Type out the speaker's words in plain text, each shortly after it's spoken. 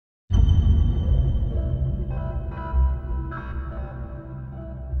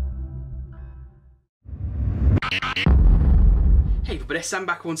everybody, Sam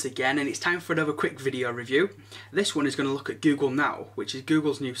back once again, and it's time for another quick video review. This one is going to look at Google Now, which is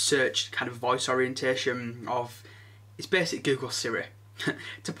Google's new search kind of voice orientation of, it's basically Google Siri,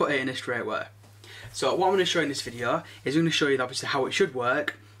 to put it in a straight way. So what I'm going to show you in this video is I'm going to show you obviously how it should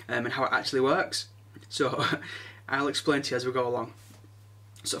work and how it actually works. So I'll explain to you as we go along.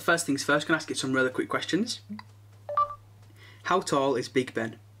 So first things first, I'm going to ask you some really quick questions. How tall is Big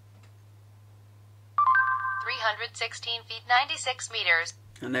Ben? 316 feet 96 meters.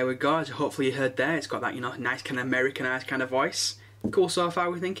 And there we go, so hopefully you heard there, it's got that, you know, nice kind of Americanized kind of voice. Cool so far,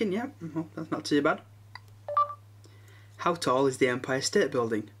 we're thinking, yeah, well, that's not too bad. How tall is the Empire State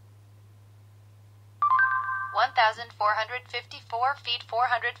Building? 1,454 feet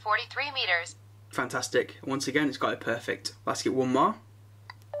 443 meters. Fantastic. Once again, it's got it perfect. Let's get one more.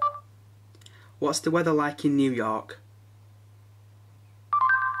 What's the weather like in New York?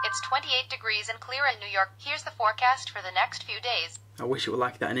 It's 28 degrees and clear in New York. Here's the forecast for the next few days. I wish it were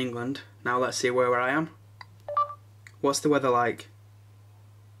like that in England. Now let's see where I am. What's the weather like?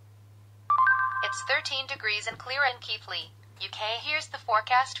 It's 13 degrees and clear in Keighley, UK. Here's the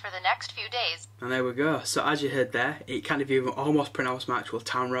forecast for the next few days. And there we go. So as you heard there, it kind of even almost pronounced my actual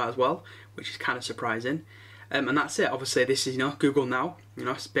town right as well, which is kind of surprising. And that's it. Obviously this is, you know, Google Now. You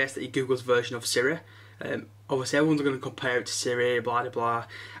know, it's basically Google's version of Siri. Obviously everyone's going to compare it to Siri, blah blah blah,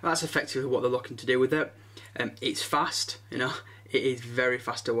 and that's effectively what they're looking to do with it. It's fast, you know, it is very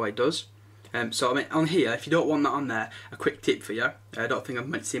fast at what it does. So I mean, on here, if you don't want that on there, a quick tip for you, I don't think I've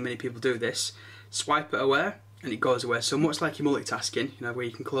meant to see many people do this, swipe it away and it goes away. So much like your multitasking, you know, where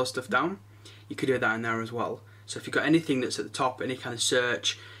you can close stuff down, you could do that in there as well. So if you've got anything that's at the top, any kind of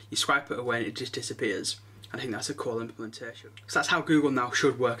search, you swipe it away and it just disappears. I think that's a cool implementation. So that's how Google Now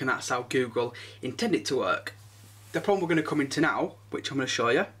should work, and that's how Google intended it to work. The problem we're going to come into now, which I'm going to show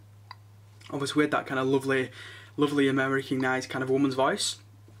you, obviously with that kind of lovely Americanized kind of woman's voice.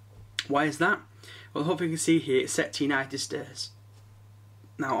 Why is that? Well, hopefully you can see here it's set to United States.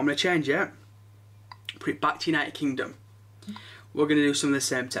 Now I'm going to change it, put it back to United Kingdom. We're going to do some of the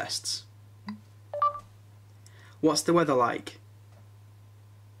same tests. What's the weather like?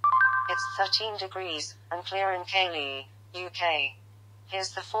 It's 13 degrees and clear in Keighley, UK.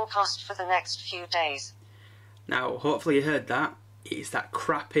 Here's the forecast for the next few days. Now, hopefully you heard that. It's that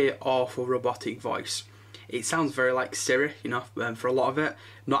crappy, awful robotic voice. It sounds very like Siri, you know, for a lot of it.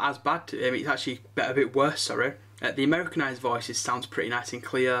 Not as bad. It's actually a bit worse, sorry. The Americanized voice sounds pretty nice and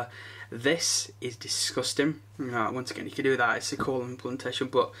clear. This is disgusting. You know, once again, you can do that. It's a cool implementation,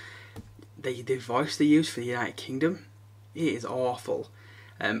 but the voice they use for the United Kingdom, it is awful.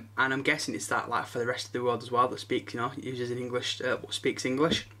 And I'm guessing it's that like for the rest of the world as well that speaks, you know, uses in English, speaks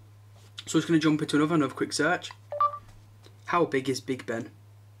English. So I'm just going to jump into another quick search. How big is Big Ben?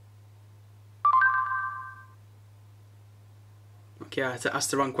 Okay, I asked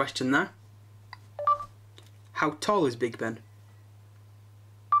the wrong question there. How tall is Big Ben?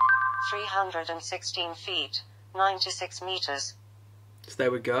 316 feet, 96 meters. So there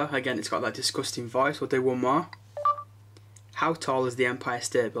we go. Again, it's got that disgusting voice. We'll do one more. How tall is the Empire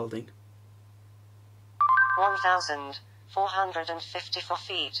State Building? 1,454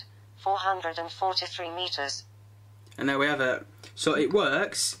 feet, 443 meters. And there we have it. So it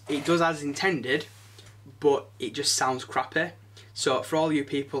works, it does as intended, but it just sounds crappy. So for all you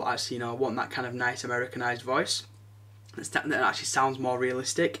people actually, you know, want that kind of nice Americanized voice, that actually sounds more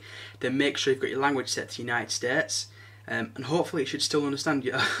realistic, then make sure you've got your language set to United States, and hopefully it should still understand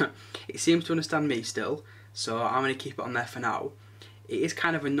you. It seems to understand me still, so I'm going to keep it on there for now. It is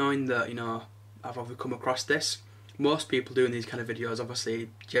kind of annoying that, you know, I've come across this. Most people doing these kind of videos obviously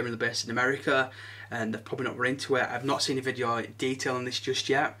generally based in America, and they're probably not really into it. I've not seen a video detailing this just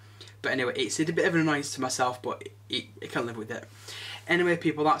yet, but anyway, it's a bit of an annoyance to myself, but I can live with it. Anyway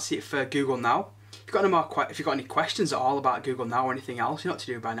people, that's it for Google Now. If you've got any questions at all about Google Now or anything else, you know what to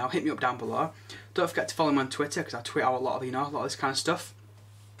do by now, hit me up down below. Don't forget to follow me on Twitter, because I tweet out a lot of, you know, a lot of this kind of stuff.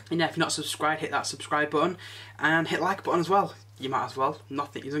 And yeah, if you're not subscribed, hit that subscribe button and hit like button as well. You might as well.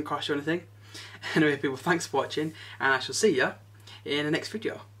 Nothing, it doesn't cost you anything. Anyway people, thanks for watching, and I shall see you in the next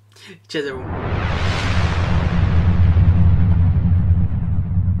video. Cheers everyone.